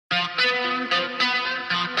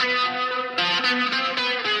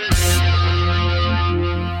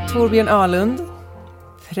Torbjörn Ahlund,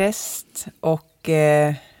 präst och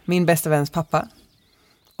min bästa väns pappa.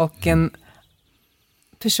 Och en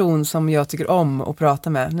person som jag tycker om att prata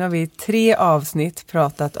med. Nu har vi i 3 avsnitt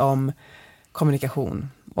pratat om kommunikation.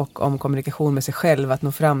 Och om kommunikation med sig själv, att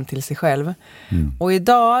nå fram till sig själv. Och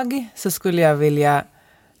idag så skulle jag vilja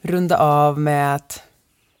runda av med att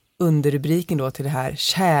underrubriken då till det här,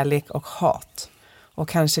 kärlek och hat. Och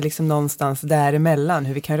kanske liksom någonstans däremellan,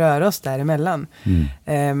 hur vi kan röra oss däremellan.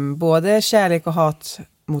 Både kärlek och hat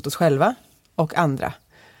mot oss själva och andra.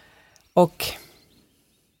 Och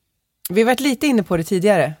vi har varit lite inne på det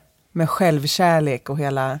tidigare med självkärlek och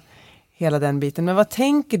hela den biten. Men vad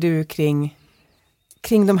tänker du kring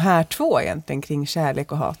de här 2 egentligen, kring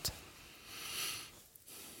kärlek och hat?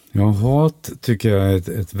 Ja, hat tycker jag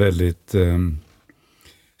är ett väldigt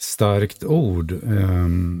starkt ord.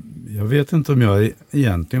 Jag vet inte om jag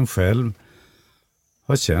egentligen själv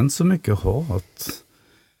har känt så mycket hat.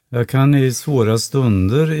 Jag kan i svåra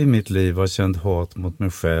stunder i mitt liv ha känt hat mot mig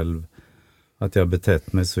själv, att jag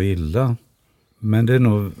betett mig så illa. Men det är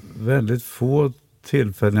nog väldigt få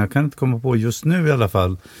tillfällen, jag kan inte komma på just nu i alla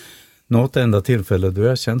fall, något enda tillfälle då jag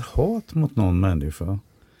har känt hat mot någon människa.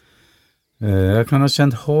 Jag kan ha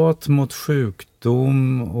känt hat mot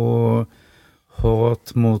sjukdom och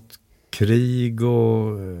hat mot krig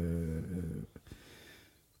och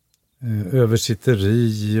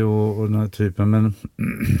översitteri och den här typen. Men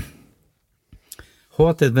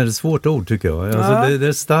hat är ett väldigt svårt ord tycker jag. Alltså det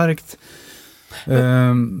är starkt.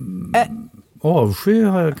 Avsky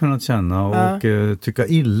har jag kunnat känna och tycka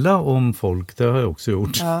illa om folk, det har jag också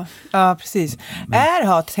gjort. Ja precis. Är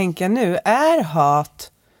hat, tänker jag nu, är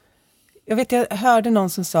hat... Jag hörde någon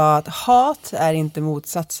som sa att hat är inte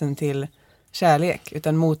motsatsen till kärlek,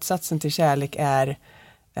 utan motsatsen till kärlek är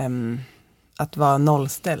att vara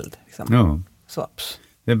nollställd. Liksom. Ja, så.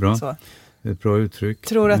 Det är bra. Så. Det är ett bra uttryck.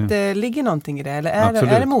 Tror du att det ligger någonting i det, eller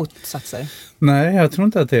är det motsatser? Nej, jag tror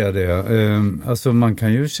inte att det är det. Alltså man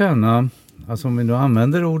kan ju känna, alltså om vi nu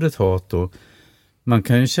använder ordet hat då, man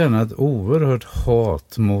kan ju känna ett oerhört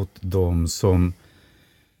hat mot de som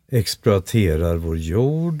exploaterar vår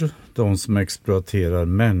jord, de som exploaterar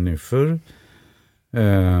människor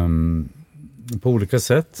på olika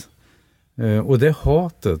sätt. Och det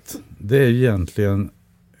hatet, det är egentligen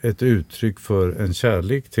ett uttryck för en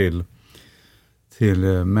kärlek till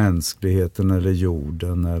mänskligheten eller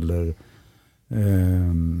jorden eller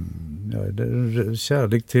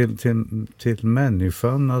kärlek till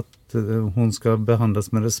människan, att hon ska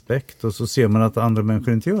behandlas med respekt, och så ser man att andra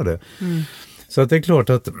människor inte gör det. Så att det är klart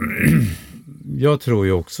att jag tror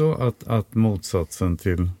ju också att motsatsen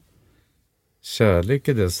till kärlek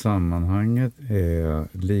i det sammanhanget är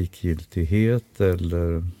likgiltighet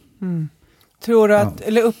eller... Tror du att,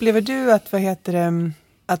 eller upplever du att,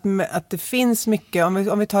 att det finns mycket,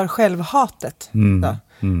 om vi tar självhatet då,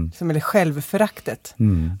 som är det självföraktet.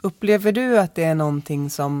 Upplever du att det är någonting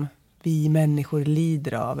som vi människor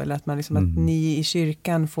lider av, eller att man liksom, att ni i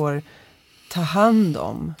kyrkan får ta hand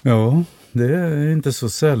om? Ja, det är inte så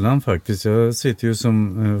sällan faktiskt. Jag sitter ju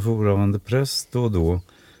som jourhavande präst då och då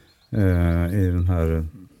i den här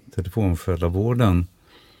telefonfällavården.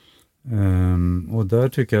 Och där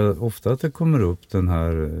tycker jag ofta att det kommer upp den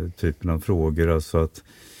här typen av frågor. Alltså att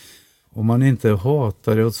om man inte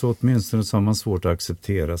hatar det, så åtminstone så har man svårt att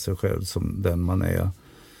acceptera sig själv som den man är.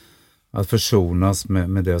 Att försonas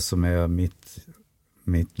med det som är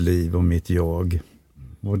mitt liv och mitt jag.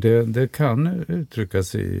 Och det kan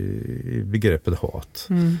uttryckas i begreppet hat.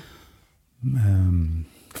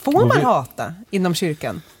 Får man hata inom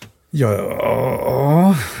kyrkan?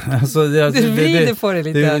 Ja, alltså... Du vrider på det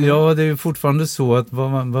lite. Ja, det är ju fortfarande så att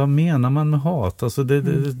vad menar man med hat? Alltså det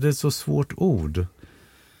är ett så svårt ord.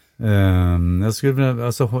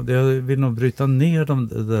 Jag vill nog bryta ner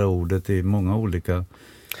det där ordet i många olika...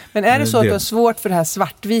 Men är det så att du har svårt för det här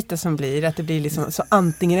svartvita som blir, att det blir liksom så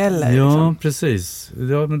antingen eller? Ja, liksom? Precis.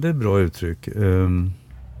 Ja, men det är bra uttryck.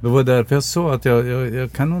 Det var därför jag sa att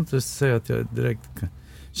jag kan nog inte säga att jag direkt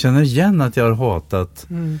känner igen att jag har hatat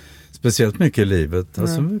speciellt mycket i livet.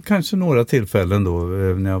 Alltså kanske några tillfällen då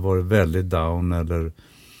när jag varit väldigt down eller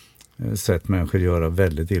sett människor göra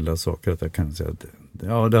väldigt illa saker, att jag kan säga att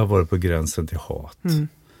det har varit på gränsen till hat.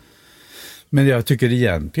 Men jag tycker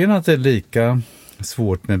egentligen att det är lika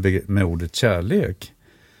svårt med ordet kärlek.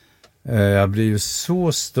 Jag blir ju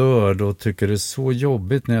så störd och tycker det är så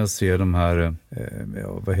jobbigt när jag ser de här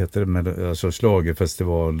vad heter det, med alltså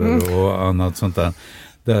schlagerfestivaler och annat sånt där.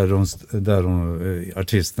 Där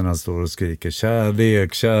artisterna står och skriker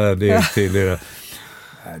kärlek till era...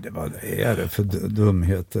 Vad är det för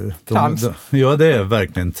dumheter? Ja, det är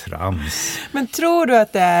verkligen trams. Men tror du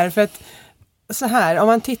att det är för att så här, om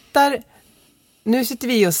man tittar, nu sitter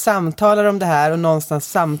vi och samtalar om det här och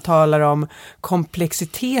någonstans samtalar om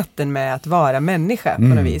komplexiteten med att vara människa på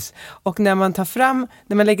något vis. Och när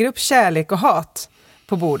man lägger upp kärlek och hat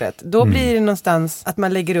på bordet, då blir det någonstans att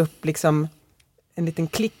man lägger upp liksom en liten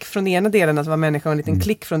klick från ena delen att vara människa och en liten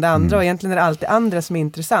klick från det andra, och egentligen är det allt det andra som är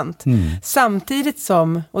intressant. Samtidigt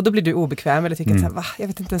som, och då blir du obekväm eller tycker att så här, jag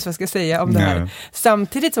vet inte ens vad jag ska säga om det här.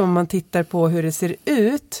 Samtidigt som man tittar på hur det ser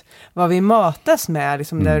ut, vad vi matas med,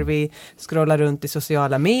 liksom när vi scrollar runt i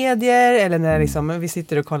sociala medier eller när liksom, vi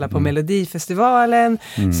sitter och kollar på Melodifestivalen,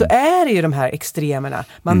 så är det ju de här extremerna.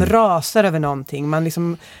 Man rasar över någonting, man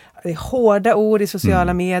liksom, det är hårda ord i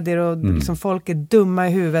sociala medier och liksom folk är dumma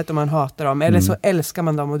i huvudet och man hatar dem. Eller så älskar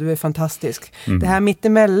man dem och du är fantastisk. Det här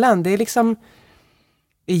mittemellan, det är liksom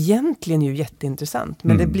egentligen ju jätteintressant.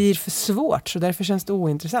 Men det blir för svårt, så därför känns det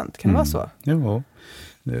ointressant. Kan det vara så? Ja,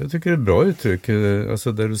 jag tycker det är ett bra uttryck.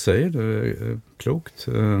 Alltså det du säger, det är klokt.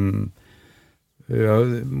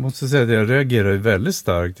 Jag måste säga att jag reagerar väldigt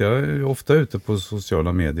starkt. Jag är ofta ute på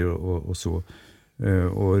sociala medier och så.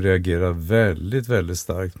 Och reagerar väldigt, väldigt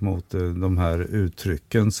starkt mot de här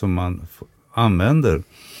uttrycken som man använder.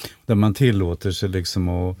 Där man tillåter sig liksom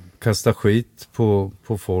att kasta skit på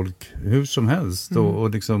folk hur som helst. Och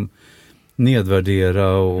liksom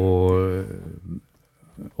nedvärdera och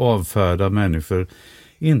avfärda människor.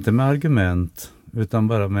 Inte med argument utan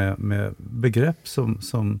bara med begrepp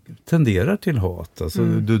som tenderar till hat. Alltså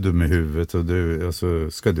du är dum i huvudet och du,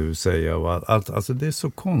 alltså, ska du säga och allt. Alltså det är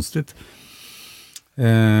så konstigt.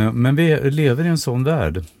 Men vi lever i en sån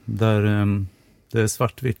värld där det är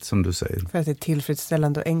svartvit som du säger. För att det är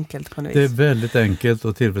tillfredsställande och enkelt på något vis. Det är väldigt enkelt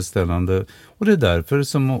och tillfredsställande. Och det är därför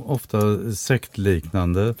som ofta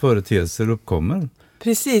sektliknande företeelser uppkommer.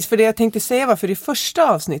 Precis, för det jag tänkte säga var, för i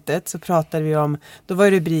första avsnittet så pratade vi om, då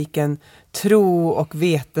var rubriken tro och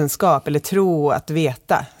vetenskap, eller tro att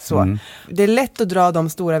veta. Så. Det är lätt att dra de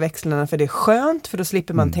stora växlarna för det är skönt, för då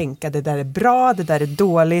slipper man tänka det där är bra, det där är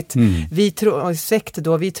dåligt. Vi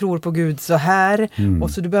tror på Gud så här,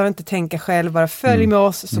 och så du behöver inte tänka själv, bara följ med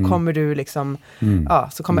oss så kommer du liksom,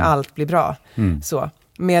 så kommer allt bli bra. Så.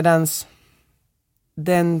 Medans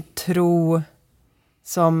den tro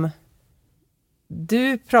som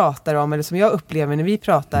du pratar om, eller som jag upplever när vi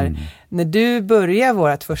pratar, när du börjar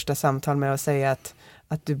vårt första samtal med att säga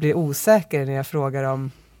att du blir osäker när jag frågar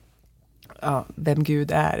om vem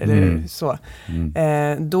Gud är eller så,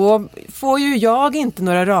 då får ju jag inte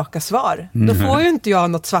några raka svar. Då får ju inte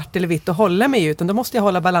jag något svart eller vitt att hålla mig, utan då måste jag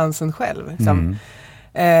hålla balansen själv.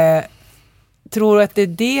 Tror att det är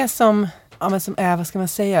det som är, vad ska man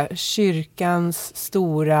säga, kyrkans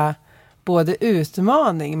stora både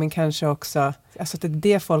utmaning, men kanske också, alltså att det är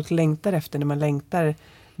det folk längtar efter när man längtar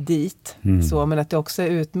dit. Så, men att det också är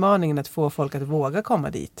utmaningen att få folk att våga komma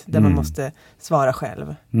dit, där man måste svara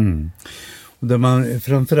själv. Och där man,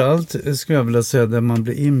 framförallt skulle jag vilja säga, där man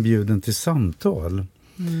blir inbjuden till samtal.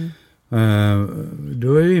 Du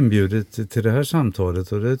har ju inbjudit till det här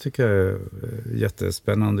samtalet, och det tycker jag är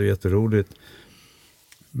jättespännande och jätteroligt.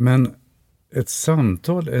 Men ett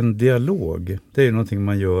samtal, en dialog, det är ju någonting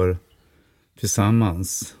man gör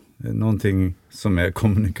tillsammans. Någonting som är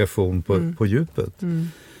kommunikation på djupet.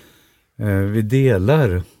 Vi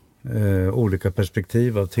delar olika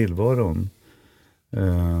perspektiv av tillvaron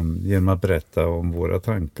genom att berätta om våra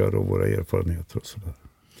tankar och våra erfarenheter och sådär.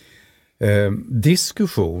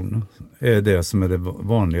 Diskussion är det som är det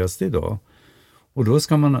vanligaste idag. Och då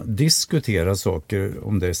ska man diskutera saker,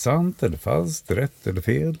 om det är sant eller falskt, rätt eller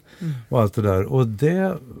fel och allt det där. Och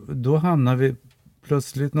då hamnar vi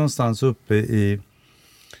plötsligt någonstans uppe i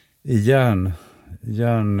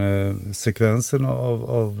hjärnsekvensen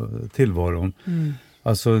av tillvaron.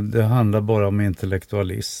 Alltså det handlar bara om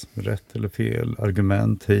intellektualism, rätt eller fel,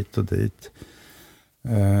 argument hit och dit.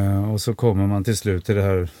 Och så kommer man till slut till det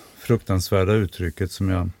här fruktansvärda uttrycket som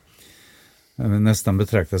jag nästan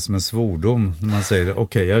betraktar som en svordom. När man säger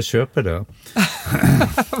okej, jag köper det.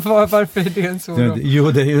 Varför är det en svordom?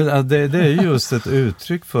 Jo, det är just ett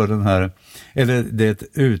uttryck för den här, eller det är ett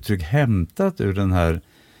uttryck hämtat ur den här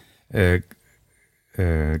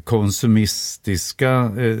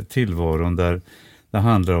konsumistiska tillvaron, där det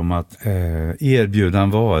handlar om att erbjuda en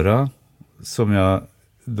vara som jag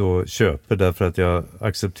då köper därför att jag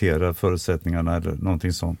accepterar förutsättningarna eller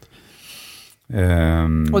någonting sånt.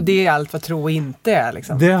 Och det är allt vad tro inte är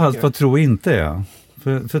liksom. Det är allt vad tro inte är.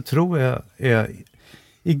 För tro är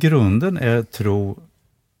i grunden är tro,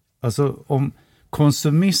 alltså om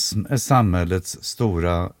konsumism är samhällets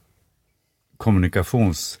stora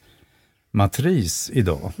kommunikationsmatris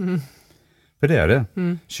idag. För det är det.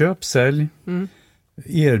 Köp, sälj,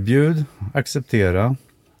 erbjud, acceptera.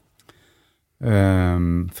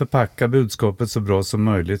 Förpacka budskapet så bra som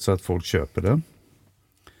möjligt så att folk köper det.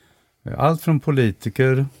 Allt från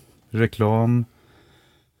politiker, reklam,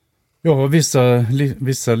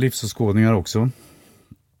 vissa livsåskådningar också.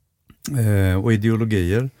 Och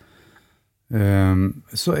ideologier.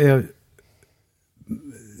 Så är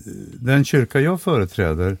den kyrka jag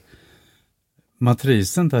företräder,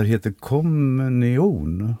 matrisen där heter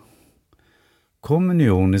kommunion.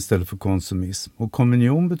 Kommunion istället för konsumism. Och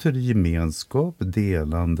kommunion betyder gemenskap,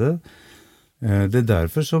 delande. Det är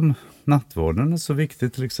därför som nattvarden är så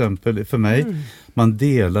viktig till exempel. För mig, man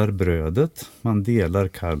delar brödet, man delar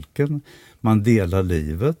kalken, man delar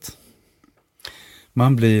livet.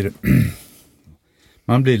 Man blir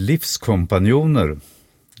livskompanjoner.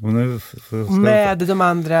 Och nu med de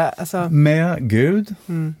andra? Alltså... Med Gud,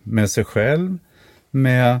 med sig själv,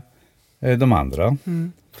 med de andra.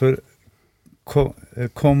 För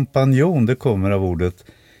kompanjon, det kommer av ordet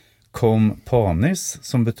kompanis,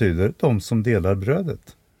 som betyder de som delar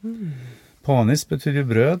brödet. Panis betyder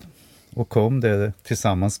bröd och det är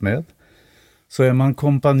tillsammans med. Så är man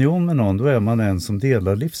kompanjon med någon, då är man en som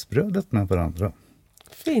delar livsbrödet med varandra.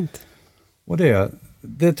 Fint. Och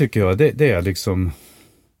det tycker jag, det är liksom,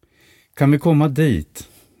 kan vi komma dit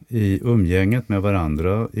i umgänget med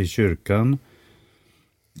varandra i kyrkan,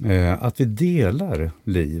 att vi delar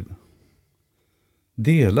liv,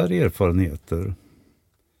 delar erfarenheter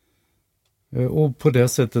och på det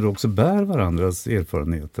sättet också bär varandras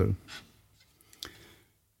erfarenheter.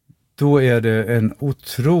 Då är det en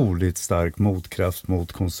otroligt stark motkraft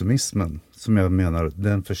mot konsumismen som jag menar,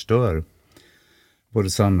 den förstör både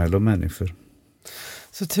samhälle och människor.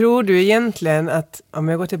 Så tror du egentligen att, om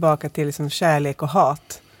jag går tillbaka till liksom kärlek och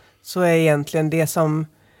hat, så är egentligen det som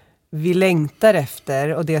vi längtar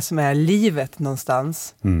efter och det som är livet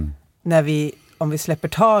någonstans, om vi släpper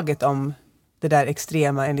taget om det där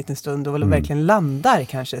extrema en liten stund och verkligen landar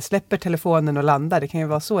kanske, släpper telefonen och landar, det kan ju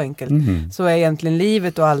vara så enkelt, så är egentligen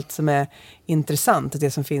livet och allt som är intressant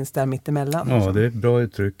det som finns där mittemellan. Ja, det är ett bra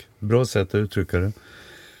uttryck, bra sätt att uttrycka det.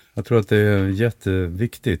 Jag tror att det är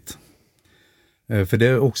jätteviktigt. För det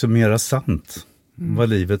är också mera sant vad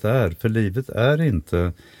livet är. För livet är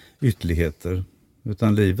inte ytterligheter.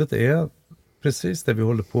 Utan livet är precis det vi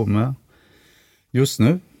håller på med just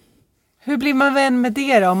nu. Hur blir man vän med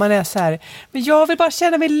det då, om man är så här, men jag vill bara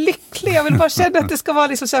känna mig lycklig. Jag vill bara känna att det ska vara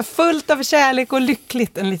liksom så här fullt av kärlek och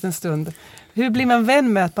lyckligt en liten stund. Hur blir man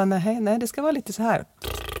vän med att man, nej det ska vara lite så här.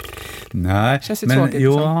 Nej, men tråkigt,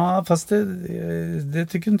 fast det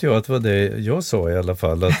tycker inte jag att det var det jag sa i alla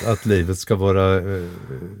fall. Att livet ska vara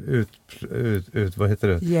vad heter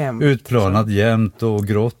det? Utplanat, jämnt och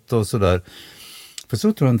grått och sådär. För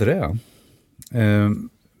så tror jag inte det är.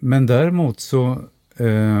 Men däremot så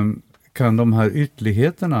kan de här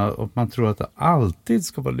ytterligheterna, och man tror att det alltid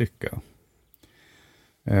ska vara lycka.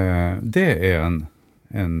 Det är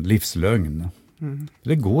en livslögn.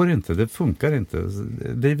 Det går inte, det funkar inte.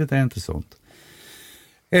 Livet är inte sånt.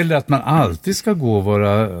 Eller att man alltid ska gå och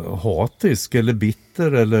vara hatisk eller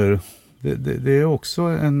bitter. Eller, det är också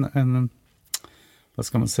en vad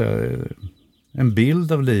ska man säga, en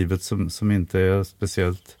bild av livet som inte är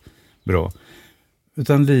speciellt bra.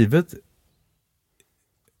 Utan livet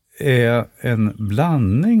är en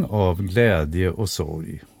blandning av glädje och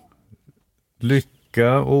sorg.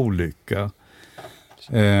 Lycka och olycka.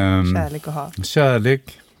 Kärlek och hat.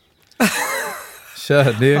 Kärlek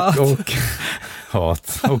och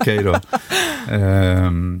hat. Okej då.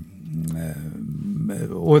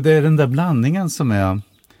 Och det är den där blandningen som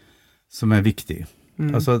är viktig.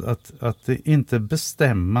 Alltså att inte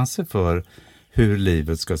bestämma sig för hur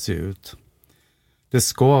livet ska se ut. Det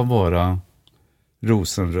ska vara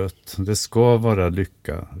rosenrött. Det ska vara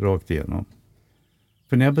lycka rakt igenom.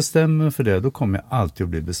 För när jag bestämmer för det, då kommer jag alltid att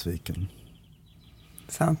bli besviken.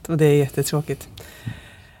 Sant, och det är jättetråkigt.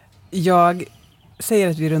 Jag säger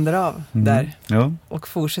att vi rundar av där och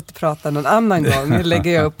fortsätter prata någon annan gång. Nu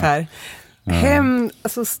lägger jag upp här.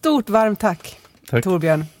 Alltså stort varmt tack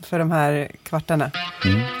Torbjörn för de här kvartarna.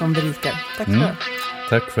 De berikar. Tack för det.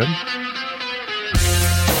 Tack själv.